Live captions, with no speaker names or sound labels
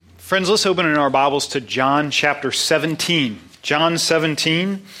Friends, let's open in our Bibles to John chapter 17. John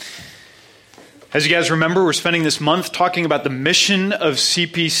 17. As you guys remember, we're spending this month talking about the mission of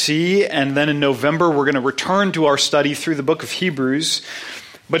CPC, and then in November we're going to return to our study through the book of Hebrews.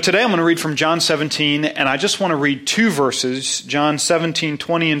 But today I'm going to read from John 17, and I just want to read two verses, John 17,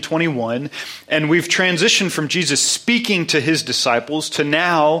 20 and 21. And we've transitioned from Jesus speaking to his disciples to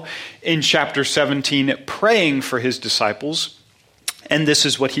now in chapter 17 praying for his disciples. And this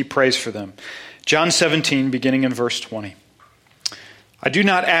is what he prays for them. John 17, beginning in verse 20. I do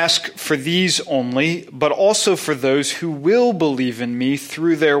not ask for these only, but also for those who will believe in me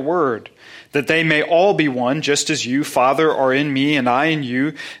through their word, that they may all be one, just as you, Father, are in me and I in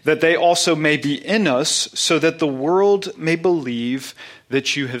you, that they also may be in us, so that the world may believe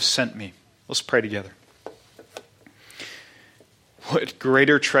that you have sent me. Let's pray together. What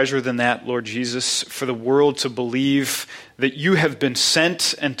greater treasure than that, Lord Jesus, for the world to believe that you have been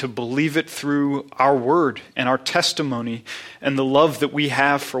sent and to believe it through our word and our testimony and the love that we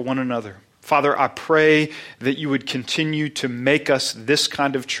have for one another. Father, I pray that you would continue to make us this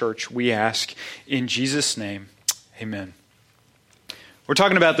kind of church, we ask in Jesus' name. Amen. We're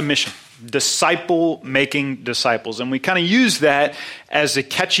talking about the mission, disciple-making disciples. And we kind of use that as a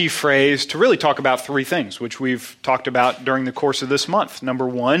catchy phrase to really talk about three things, which we've talked about during the course of this month. Number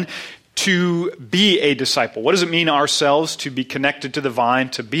one, to be a disciple. What does it mean ourselves to be connected to the vine,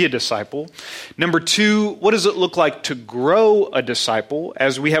 to be a disciple? Number two, what does it look like to grow a disciple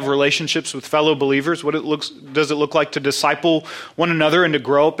as we have relationships with fellow believers? Does it look like to disciple one another and to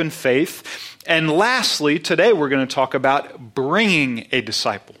grow up in faith? And lastly, today we're going to talk about bringing a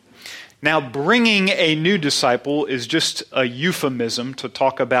disciple. Now, bringing a new disciple is just a euphemism to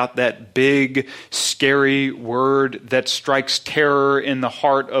talk about that big, scary word that strikes terror in the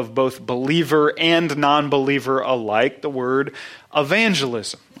heart of both believer and non-believer alike, the word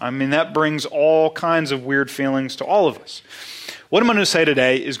evangelism. I mean, that brings all kinds of weird feelings to all of us. What I'm going to say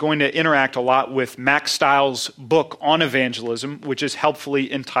today is going to interact a lot with Max Stiles' book on evangelism, which is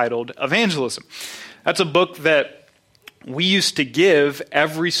helpfully entitled Evangelism. That's a book that we used to give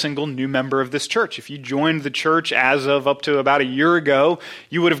every single new member of this church. If you joined the church as of up to about a year ago,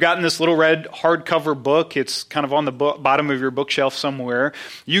 you would have gotten this little red hardcover book. It's kind of on the bottom of your bookshelf somewhere.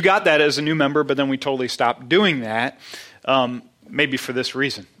 You got that as a new member, but then we totally stopped doing that, maybe for this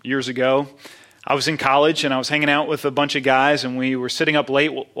reason. Years ago, I was in college and I was hanging out with a bunch of guys, and we were sitting up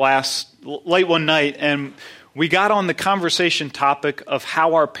late one night, and we got on the conversation topic of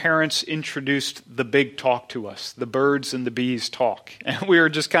how our parents introduced the big talk to us, the birds and the bees talk. And we were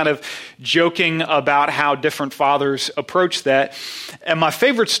just kind of joking about how different fathers approach that. And my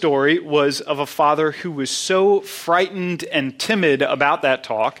favorite story was of a father who was so frightened and timid about that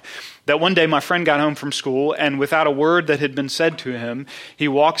talk that one day my friend got home from school, and without a word that had been said to him, he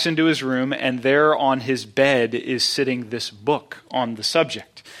walks into his room, and there on his bed is sitting this book on the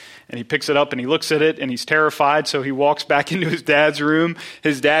subject. And he picks it up and he looks at it and he's terrified, so he walks back into his dad's room.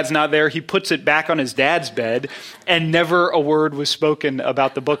 His dad's not there. He puts it back on his dad's bed, and never a word was spoken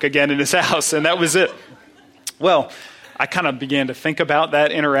about the book again in his house, and that was it. Well, I kind of began to think about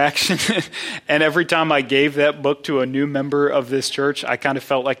that interaction, and every time I gave that book to a new member of this church, I kind of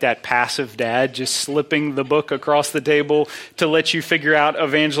felt like that passive dad just slipping the book across the table to let you figure out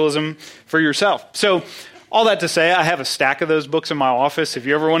evangelism for yourself. So, all that to say, I have a stack of those books in my office if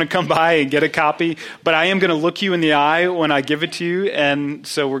you ever want to come by and get a copy, but I am going to look you in the eye when I give it to you, and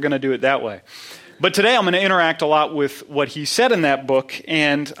so we're going to do it that way. But today I'm going to interact a lot with what he said in that book,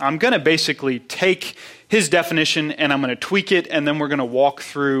 and I'm going to basically take his definition and I'm going to tweak it, and then we're going to walk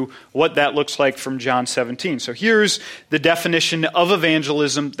through what that looks like from John 17. So here's the definition of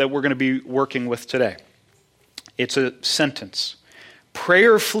evangelism that we're going to be working with today. It's a sentence.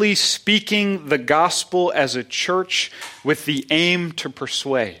 Prayerfully speaking the gospel as a church with the aim to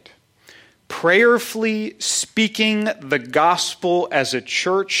persuade. Prayerfully speaking the gospel as a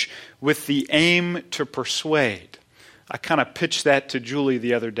church with the aim to persuade. I kind of pitched that to Julie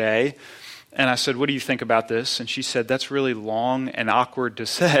the other day, and I said, what do you think about this? And she said, that's really long and awkward to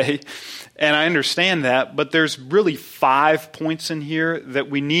say. And I understand that, but there's really 5 points in here that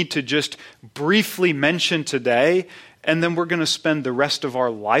we need to just briefly mention today. And then we're going to spend the rest of our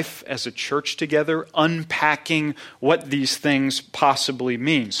life as a church together unpacking what these things possibly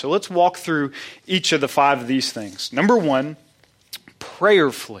mean. So let's walk through each of the 5 of these things. Number one,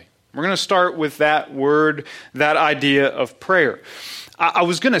 prayerfully. We're going to start with that word, that idea of prayer. I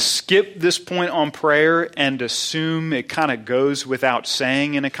was going to skip this point on prayer and assume it kind of goes without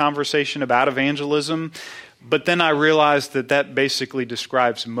saying in a conversation about evangelism. But then I realized that basically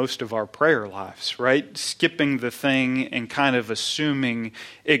describes most of our prayer lives, right? Skipping the thing and kind of assuming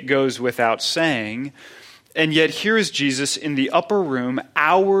it goes without saying. And yet here is Jesus in the upper room,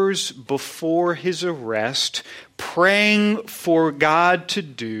 hours before his arrest, praying for God to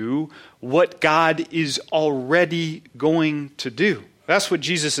do what God is already going to do. That's what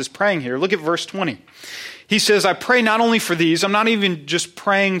Jesus is praying here. Look at verse 20. He says, I pray not only for these, I'm not even just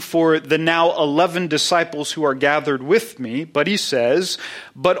praying for the now 11 disciples who are gathered with me, but he says,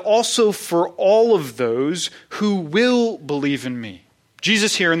 but also for all of those who will believe in me.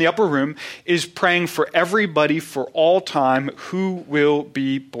 Jesus here in the upper room is praying for everybody for all time who will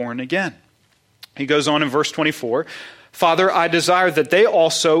be born again. He goes on in verse 24, Father, I desire that they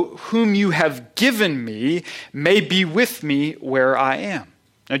also, whom you have given me, may be with me where I am.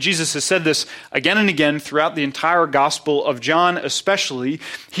 Now, Jesus has said this again and again throughout the entire Gospel of John especially.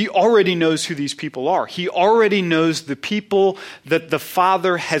 He already knows who these people are. He already knows the people that the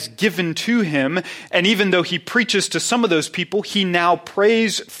Father has given to him. And even though he preaches to some of those people, he now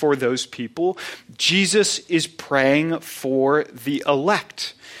prays for those people. Jesus is praying for the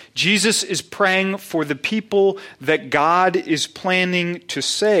elect. Jesus is praying for the people that God is planning to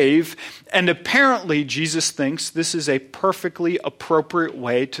save, and apparently Jesus thinks this is a perfectly appropriate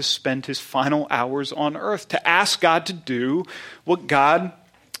way to spend his final hours on earth, to ask God to do what God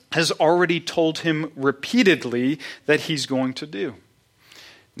has already told him repeatedly that he's going to do.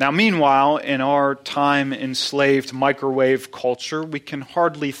 Now, meanwhile, in our time-enslaved microwave culture, we can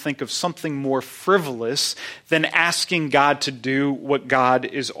hardly think of something more frivolous than asking God to do what God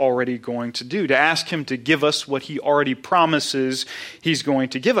is already going to do, to ask him to give us what he already promises he's going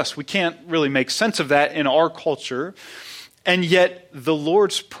to give us. We can't really make sense of that in our culture, and yet the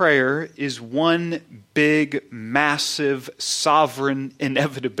Lord's Prayer is one big, massive, sovereign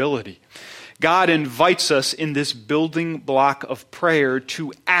inevitability. God invites us in this building block of prayer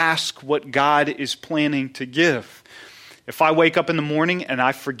to ask what God is planning to give. If I wake up in the morning and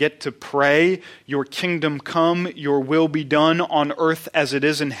I forget to pray, your kingdom come, your will be done on earth as it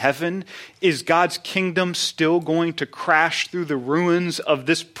is in heaven, is God's kingdom still going to crash through the ruins of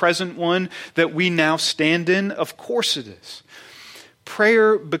this present one that we now stand in? Of course it is.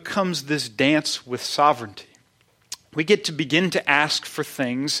 Prayer becomes this dance with sovereignty. We get to begin to ask for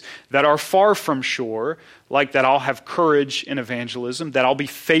things that are far from sure, like that I'll have courage in evangelism, that I'll be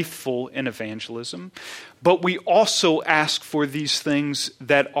faithful in evangelism. But we also ask for these things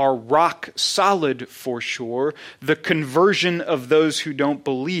that are rock solid for sure, the conversion of those who don't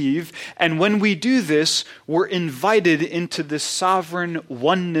believe. And when we do this, we're invited into this sovereign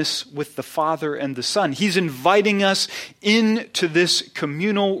oneness with the Father and the Son. He's inviting us into this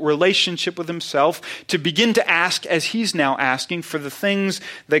communal relationship with himself to begin to ask, as he's now asking, for the things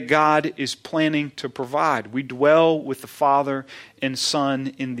that God is planning to provide. We dwell with the Father and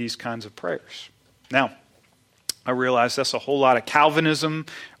Son in these kinds of prayers. Now, I realize that's a whole lot of Calvinism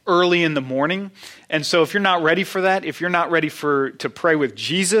early in the morning. And so if you're not ready for that, if you're not ready to pray with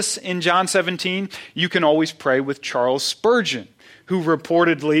Jesus in John 17, you can always pray with Charles Spurgeon, who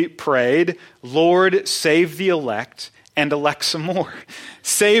reportedly prayed, Lord, save the elect and elect some more.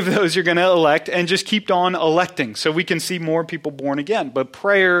 Save those you're going to elect and just keep on electing so we can see more people born again. But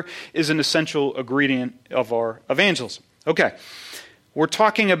prayer is an essential ingredient of our evangelism. Okay. We're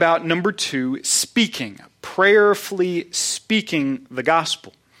talking about number 2, speaking, prayerfully speaking the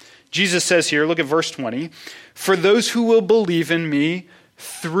gospel. Jesus says here, look at verse 20, for those who will believe in me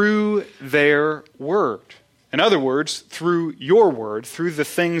through their word. In other words, through your word, through the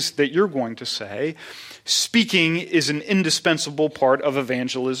things that you're going to say, speaking is an indispensable part of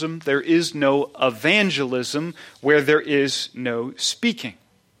evangelism. There is no evangelism where there is no speaking.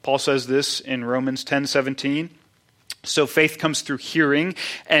 Paul says this in Romans 10:17. So faith comes through hearing,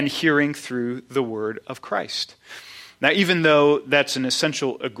 and hearing through the word of Christ. Now, even though that's an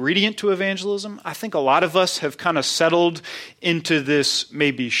essential ingredient to evangelism, I think a lot of us have kind of settled into this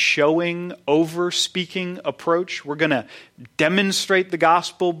maybe showing over speaking approach. We're going to demonstrate the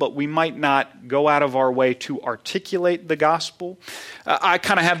gospel, but we might not go out of our way to articulate the gospel. I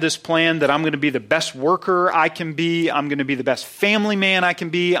kind of have this plan that I'm going to be the best worker I can be. I'm going to be the best family man I can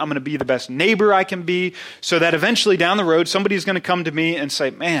be. I'm going to be the best neighbor I can be, so that eventually down the road, somebody's going to come to me and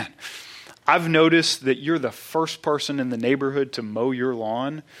say, man, I've noticed that you're the first person in the neighborhood to mow your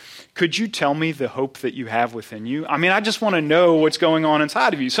lawn. Could you tell me the hope that you have within you? I mean, I just want to know what's going on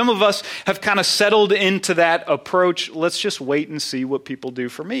inside of you. Some of us have kind of settled into that approach. Let's just wait and see what people do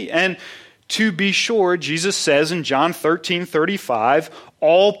for me. And To be sure, Jesus says in John 13:35,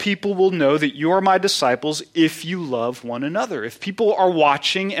 all people will know that you are my disciples if you love one another. If people are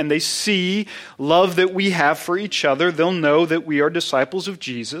watching and they see love that we have for each other, they'll know that we are disciples of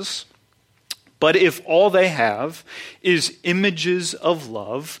Jesus. But if all they have is images of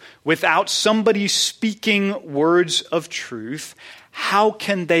love, without somebody speaking words of truth, how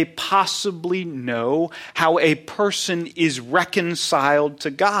can they possibly know how a person is reconciled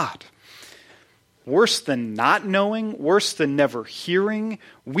to God? Worse than not knowing, worse than never hearing,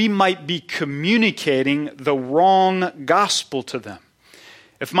 we might be communicating the wrong gospel to them.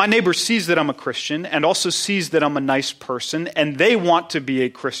 If my neighbor sees that I'm a Christian and also sees that I'm a nice person and they want to be a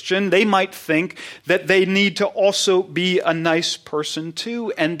Christian, they might think that they need to also be a nice person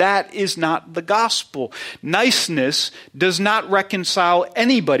too, and that is not the gospel. Niceness does not reconcile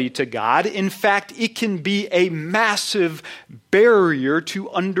anybody to God. In fact, it can be a massive barrier to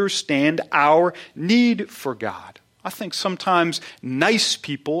understand our need for God. I think sometimes nice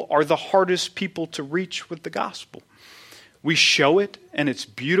people are the hardest people to reach with the gospel. We show it, and it's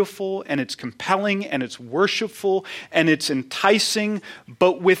beautiful, and it's compelling, and it's worshipful, and it's enticing,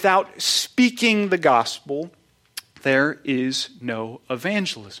 but without speaking the gospel, there is no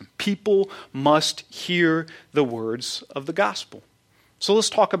evangelism. People must hear the words of the gospel. So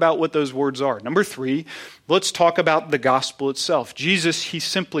let's talk about what those words are. Number 3, let's talk about the gospel itself. Jesus, he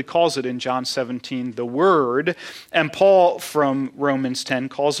simply calls it in John 17 the Word, and Paul from Romans 10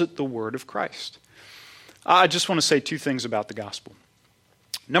 calls it the Word of Christ. I just want to say 2 things about the gospel.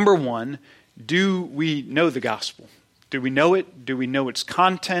 Number 1, do we know the gospel? Do we know it? Do we know its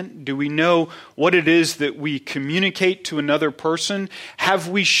content? Do we know what it is that we communicate to another person? Have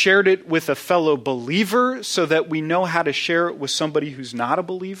we shared it with a fellow believer so that we know how to share it with somebody who's not a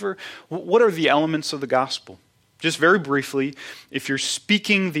believer? What are the elements of the gospel? Just very briefly, if you're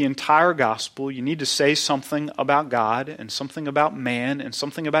speaking the entire gospel, you need to say something about God and something about man and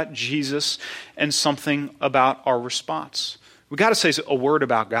something about Jesus and something about our response. We got to say a word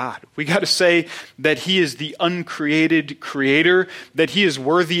about God. We got to say that he is the uncreated creator, that he is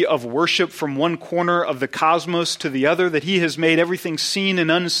worthy of worship from one corner of the cosmos to the other, that he has made everything seen and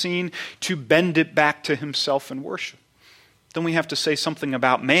unseen to bend it back to himself in worship. Then we have to say something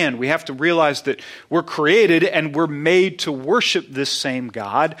about man. We have to realize that we're created and we're made to worship this same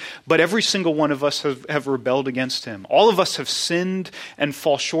God, but every single one of us have rebelled against him. All of us have sinned and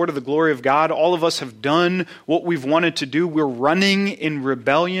fall short of the glory of God. All of us have done what we've wanted to do. We're running in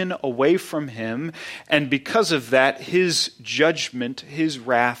rebellion away from him, and because of that, his judgment, his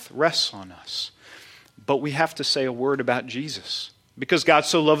wrath rests on us. But we have to say a word about Jesus. Because God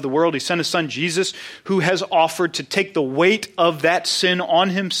so loved the world, he sent his son Jesus, who has offered to take the weight of that sin on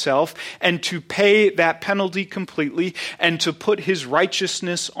himself and to pay that penalty completely and to put his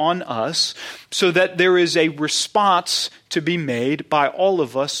righteousness on us so that there is a response to be made by all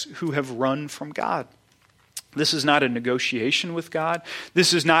of us who have run from God. This is not a negotiation with God.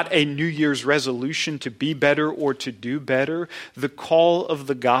 This is not a New Year's resolution to be better or to do better. The call of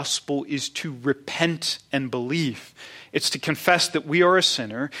the gospel is to repent and believe. It's to confess that we are a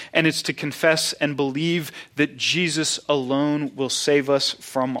sinner, and it's to confess and believe that Jesus alone will save us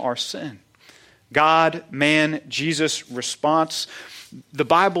from our sin. God, man, Jesus response. The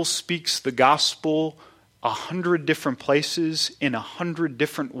Bible speaks the gospel 100 different places in 100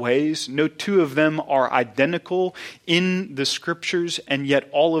 different ways. No 2 of them are identical in the scriptures, and yet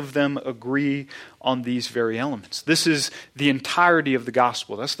all of them agree on these very elements. This is the entirety of the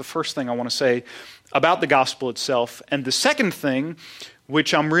gospel. That's the first thing I want to say about the gospel itself. And the second thing,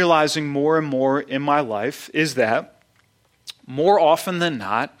 which I'm realizing more and more in my life, is that more often than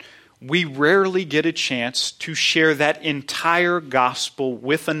not, we rarely get a chance to share that entire gospel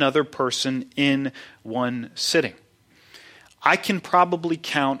with another person in one sitting. I can probably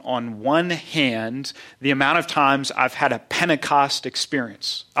count on one hand the amount of times I've had a Pentecost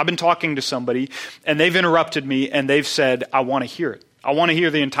experience. I've been talking to somebody and they've interrupted me and they've said, I want to hear it. I want to hear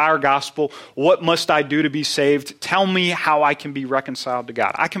the entire gospel. What must I do to be saved? Tell me how I can be reconciled to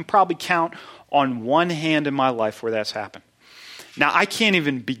God. I can probably count on one hand in my life where that's happened. Now, I can't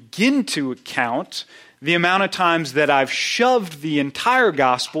even begin to count the amount of times that I've shoved the entire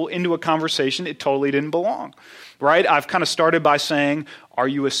gospel into a conversation it totally didn't belong, right? I've kind of started by saying, are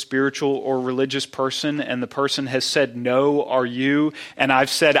you a spiritual or religious person? And the person has said, no, are you? And I've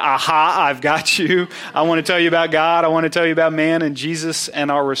said, aha, I've got you. I want to tell you about God. I want to tell you about man and Jesus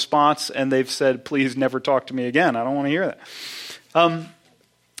and our response. And they've said, please never talk to me again. I don't want to hear that.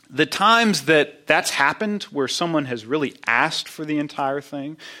 The times that that's happened, where someone has really asked for the entire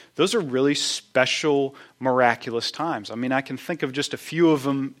thing, those are really special, miraculous times. I mean, I can think of just a few of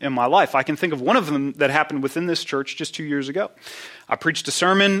them in my life. I can think of one of them that happened within this church just 2 years ago. I preached a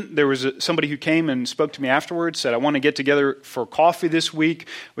sermon. There was somebody who came and spoke to me afterwards, said, I want to get together for coffee this week.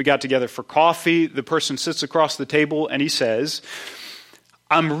 We got together for coffee. The person sits across the table and he says,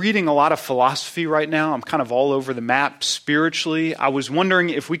 I'm reading a lot of philosophy right now. I'm kind of all over the map spiritually. I was wondering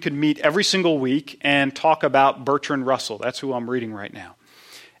if we could meet every single week and talk about Bertrand Russell. That's who I'm reading right now.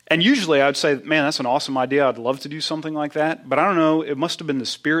 And usually I would say, man, that's an awesome idea. I'd love to do something like that. But I don't know, it must have been the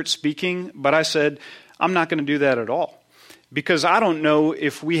Spirit speaking. But I said, I'm not going to do that at all. Because I don't know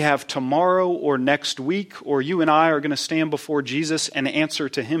if we have tomorrow or next week, or you and I are going to stand before Jesus and answer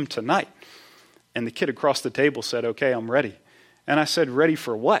to him tonight. And the kid across the table said, okay, I'm ready. And I said, ready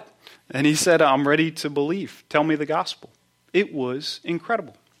for what? And he said, I'm ready to believe. Tell me the gospel. It was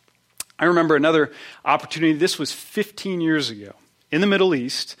incredible. I remember another opportunity. This was 15 years ago. In the Middle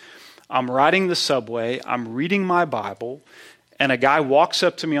East, I'm riding the subway. I'm reading my Bible. And a guy walks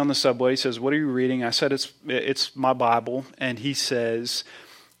up to me on the subway. He says, what are you reading? I said, it's my Bible. And he says,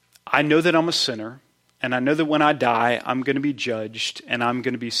 I know that I'm a sinner. And I know that when I die, I'm going to be judged. And I'm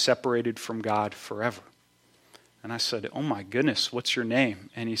going to be separated from God forever. And I said, oh my goodness, what's your name?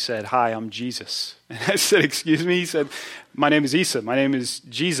 And he said, hi, I'm Jesus. And I said, excuse me? He said, my name is Isa. My name is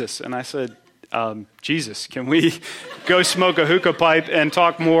Jesus. And I said, Jesus, can we go smoke a hookah pipe and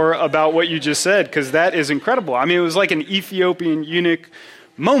talk more about what you just said? Because that is incredible. I mean, it was like an Ethiopian eunuch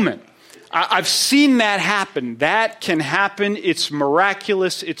moment. I've seen that happen. That can happen. It's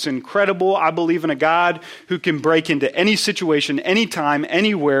miraculous. It's incredible. I believe in a God who can break into any situation, anytime,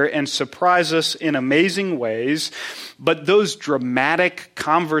 anywhere, and surprise us in amazing ways. But those dramatic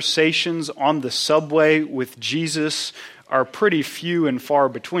conversations on the subway with Jesus are pretty few and far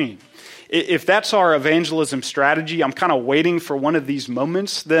between. If that's our evangelism strategy, I'm kind of waiting for one of these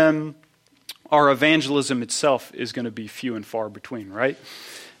moments, then our evangelism itself is going to be few and far between, right?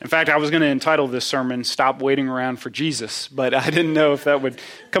 In fact, I was going to entitle this sermon, Stop Waiting Around for Jesus, but I didn't know if that would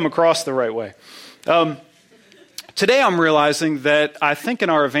come across the right way. Today I'm realizing that I think in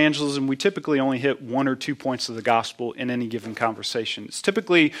our evangelism, we typically only hit 1 or 2 points of the gospel in any given conversation. It's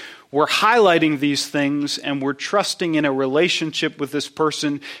typically we're highlighting these things and we're trusting in a relationship with this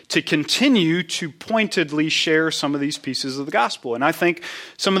person to continue to pointedly share some of these pieces of the gospel. And I think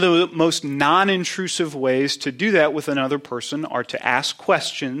some of the most non-intrusive ways to do that with another person are to ask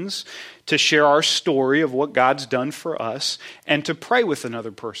questions, to share our story of what God's done for us, and to pray with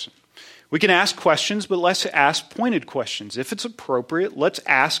another person. We can ask questions, but let's ask pointed questions. If it's appropriate, let's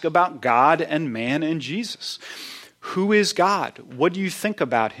ask about God and man and Jesus. Who is God? What do you think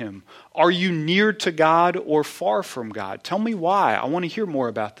about him? Are you near to God or far from God? Tell me why. I want to hear more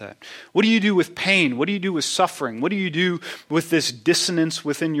about that. What do you do with pain? What do you do with suffering? What do you do with this dissonance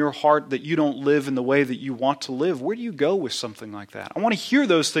within your heart that you don't live in the way that you want to live? Where do you go with something like that? I want to hear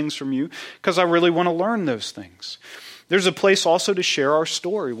those things from you because I really want to learn those things. There's a place also to share our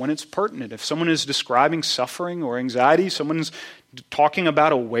story when it's pertinent. If someone is describing suffering or anxiety, someone's talking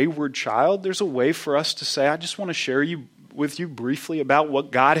about a wayward child, there's a way for us to say, I just want to share with you briefly about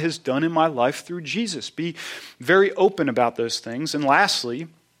what God has done in my life through Jesus. Be very open about those things. And lastly,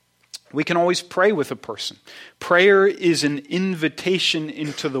 we can always pray with a person. Prayer is an invitation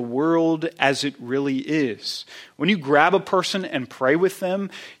into the world as it really is. When you grab a person and pray with them,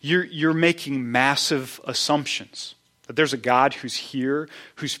 you're making massive assumptions. That there's a God who's here,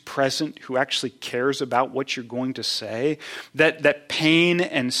 who's present, who actually cares about what you're going to say, that pain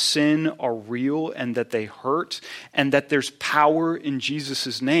and sin are real and that they hurt, and that there's power in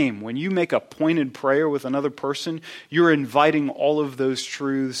Jesus' name. When you make a pointed prayer with another person, you're inviting all of those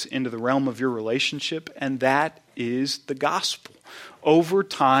truths into the realm of your relationship, and that is the gospel. Over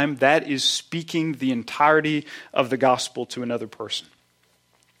time, that is speaking the entirety of the gospel to another person.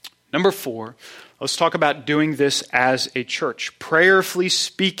 Number 4, let's talk about doing this as a church. Prayerfully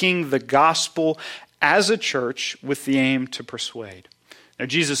speaking the gospel as a church with the aim to persuade. Now,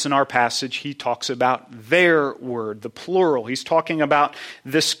 Jesus in our passage, he talks about their word, the plural. He's talking about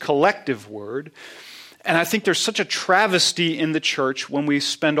this collective word. And I think there's such a travesty in the church when we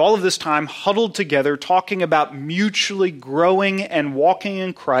spend all of this time huddled together talking about mutually growing and walking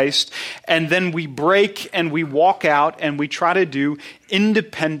in Christ, and then we break and we walk out and we try to do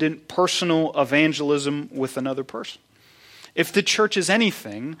independent personal evangelism with another person. If the church is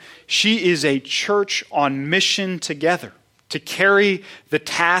anything, she is a church on mission together, to carry the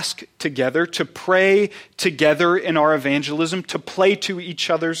task together, to pray together in our evangelism, to play to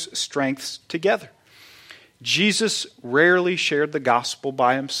each other's strengths together. Jesus rarely shared the gospel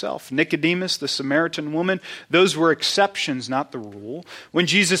by himself. Nicodemus, the Samaritan woman, those were exceptions, not the rule. When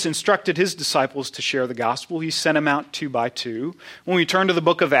Jesus instructed his disciples to share the gospel, he sent them out 2 by 2. When we turn to the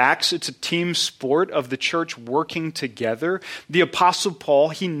book of Acts, it's a team sport of the church working together. The Apostle Paul,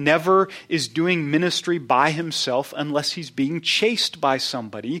 he never is doing ministry by himself unless he's being chased by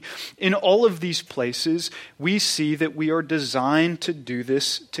somebody. In all of these places, we see that we are designed to do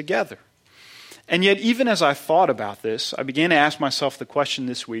this together. And yet, even as I thought about this, I began to ask myself the question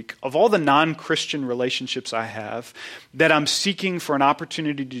this week, of all the non-Christian relationships I have that I'm seeking for an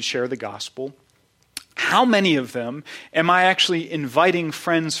opportunity to share the gospel, how many of them am I actually inviting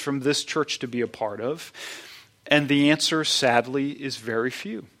friends from this church to be a part of? And the answer, sadly, is very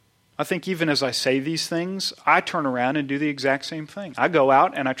few. I think even as I say these things, I turn around and do the exact same thing. I go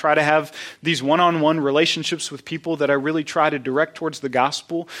out and I try to have these one-on-one relationships with people that I really try to direct towards the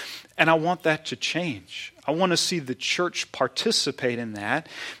gospel, and I want that to change. I want to see the church participate in that,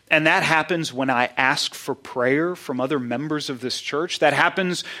 and that happens when I ask for prayer from other members of this church. That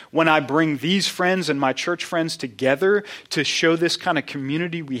happens when I bring these friends and my church friends together to show this kind of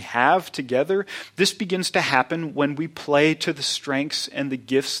community we have together. This begins to happen when we play to the strengths and the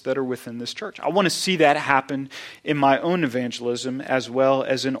gifts that are within this church. I want to see that happen in my own evangelism as well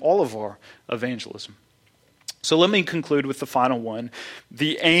as in all of our evangelism. So let me conclude with the final one,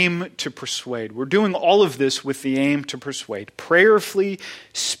 the aim to persuade. We're doing all of this with the aim to persuade, prayerfully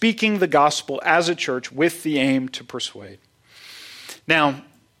speaking the gospel as a church with the aim to persuade. Now,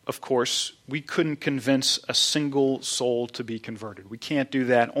 of course, we couldn't convince a single soul to be converted. We can't do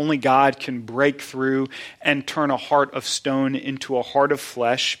that. Only God can break through and turn a heart of stone into a heart of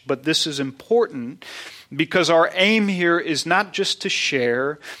flesh. But this is important because our aim here is not just to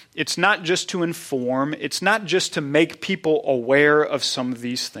share, it's not just to inform, it's not just to make people aware of some of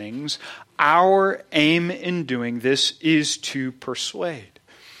these things. Our aim in doing this is to persuade.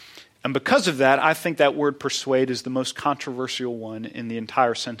 And because of that, I think that word persuade is the most controversial one in the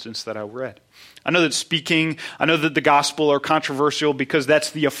entire sentence that I read. I know that the gospel are controversial because that's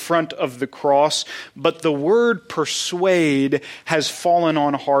the affront of the cross, but the word persuade has fallen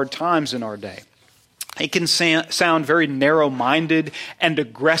on hard times in our day. It can sound very narrow-minded and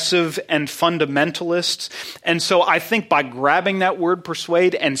aggressive and fundamentalist. And so I think by grabbing that word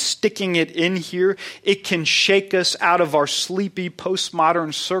persuade and sticking it in here, it can shake us out of our sleepy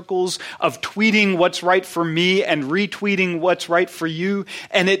postmodern circles of tweeting what's right for me and retweeting what's right for you.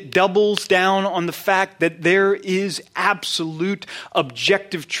 And it doubles down on the fact that there is absolute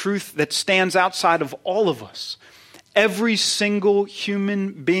objective truth that stands outside of all of us. Every single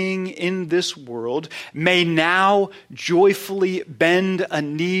human being in this world may now joyfully bend a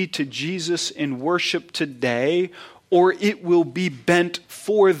knee to Jesus in worship today, or it will be bent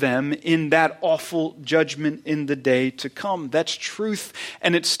for them in that awful judgment in the day to come. That's truth,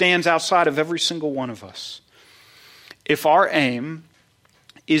 and it stands outside of every single one of us. If our aim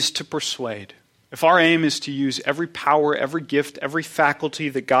is to persuade, if our aim is to use every power, every gift, every faculty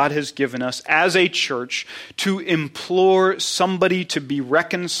that God has given us as a church to implore somebody to be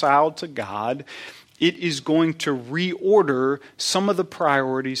reconciled to God, it is going to reorder some of the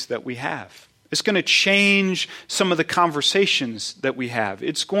priorities that we have. It's going to change some of the conversations that we have.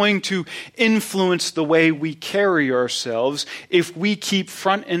 It's going to influence the way we carry ourselves if we keep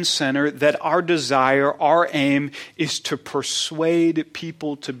front and center that our desire, our aim is to persuade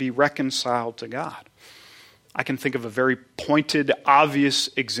people to be reconciled to God. I can think of a very pointed, obvious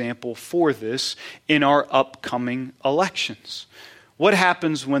example for this in our upcoming elections. What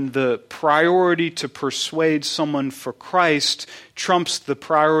happens when the priority to persuade someone for Christ trumps the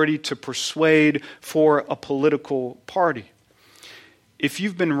priority to persuade for a political party? If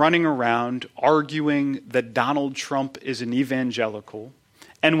you've been running around arguing that Donald Trump is an evangelical,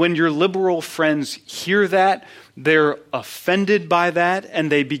 and when your liberal friends hear that, they're offended by that,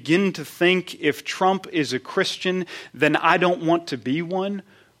 and they begin to think if Trump is a Christian, then I don't want to be one,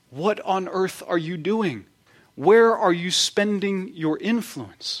 what on earth are you doing? Where are you spending your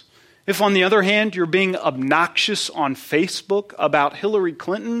influence? If, on the other hand, you're being obnoxious on Facebook about Hillary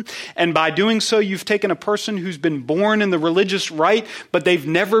Clinton, and by doing so you've taken a person who's been born in the religious right, but they've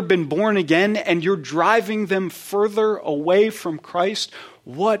never been born again, and you're driving them further away from Christ,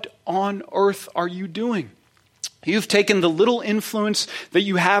 what on earth are you doing? You've taken the little influence that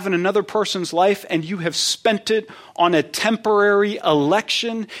you have in another person's life and you have spent it on a temporary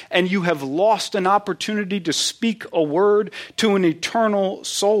election, and you have lost an opportunity to speak a word to an eternal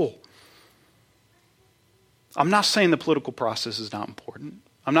soul. I'm not saying the political process is not important.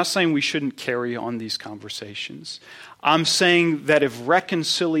 I'm not saying we shouldn't carry on these conversations. I'm saying that if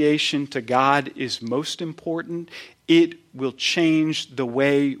reconciliation to God is most important, it will change the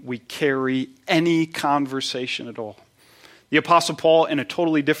way we carry any conversation at all. The Apostle Paul, in a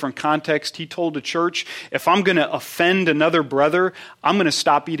totally different context, he told the church, if I'm going to offend another brother, I'm going to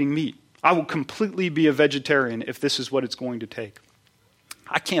stop eating meat. I will completely be a vegetarian if this is what it's going to take.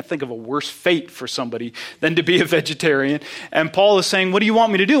 I can't think of a worse fate for somebody than to be a vegetarian. And Paul is saying, what do you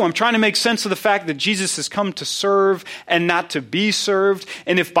want me to do? I'm trying to make sense of the fact that Jesus has come to serve and not to be served.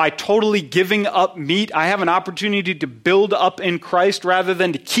 And if by totally giving up meat, I have an opportunity to build up in Christ rather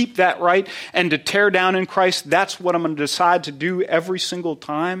than to keep that right and to tear down in Christ, that's what I'm going to decide to do every single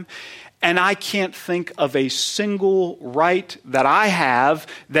time. And I can't think of a single right that I have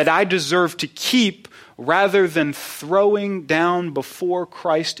that I deserve to keep rather than throwing down before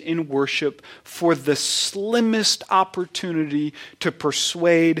Christ in worship for the slimmest opportunity to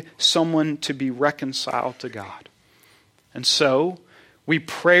persuade someone to be reconciled to God. And so, we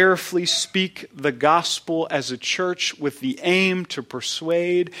prayerfully speak the gospel as a church with the aim to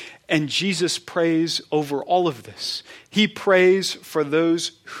persuade, and Jesus prays over all of this. He prays for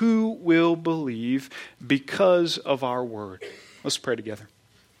those who will believe because of our word. Let's pray together.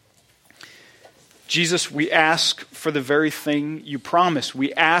 Jesus, we ask for the very thing you promised.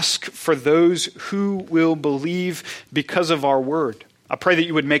 We ask for those who will believe because of our word. I pray that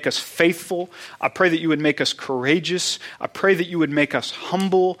you would make us faithful. I pray that you would make us courageous. I pray that you would make us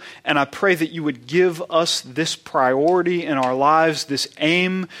humble. And I pray that you would give us this priority in our lives, this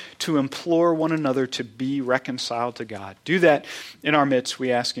aim to implore one another to be reconciled to God. Do that in our midst,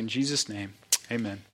 we ask in Jesus' name. Amen.